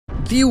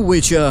The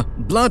Witcher: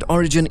 Blood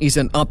Origin is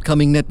an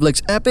upcoming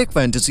Netflix epic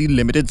fantasy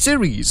limited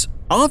series.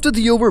 After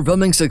the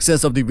overwhelming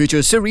success of the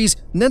Witcher series,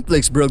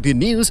 Netflix broke the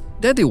news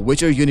that the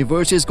Witcher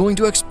universe is going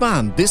to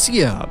expand this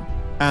year.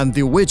 And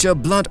The Witcher: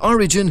 Blood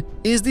Origin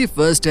is the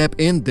first step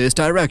in this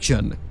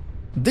direction.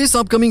 This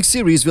upcoming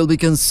series will be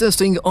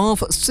consisting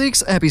of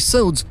 6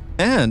 episodes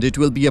and it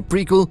will be a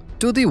prequel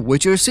to the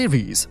Witcher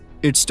series.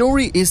 Its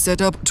story is set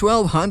up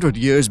 1200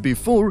 years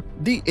before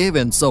the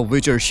events of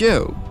Witcher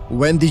show,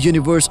 when the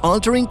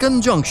universe-altering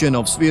conjunction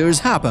of spheres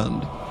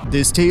happened.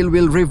 This tale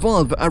will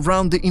revolve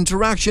around the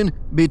interaction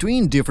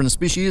between different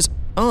species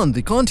on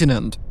the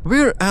continent,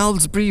 where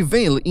elves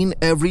prevail in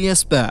every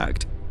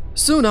aspect.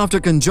 Soon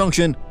after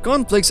conjunction,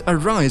 conflicts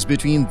arise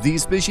between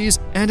these species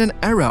and an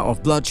era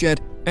of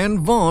bloodshed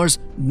and wars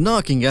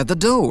knocking at the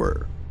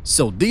door.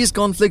 So these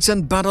conflicts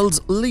and battles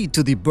lead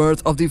to the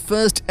birth of the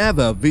first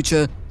ever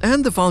Witcher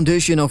and the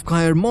foundation of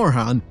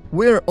KaerMorhan,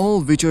 where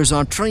all Witchers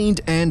are trained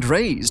and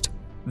raised.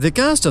 The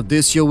cast of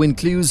this show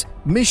includes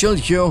Michelle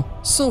Yeoh,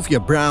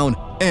 Sophia Brown,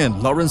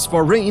 and Laurence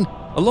Fuarain,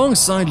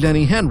 alongside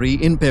Lenny Henry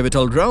in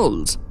pivotal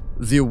roles.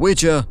 The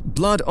Witcher: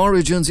 Blood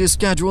Origins is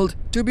scheduled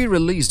to be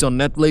released on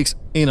Netflix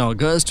in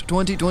August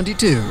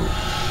 2022.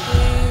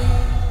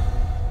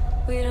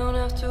 We don't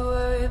have to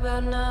worry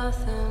about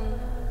nothing,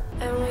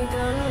 and we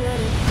gonna let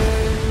it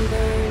burn,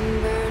 burn.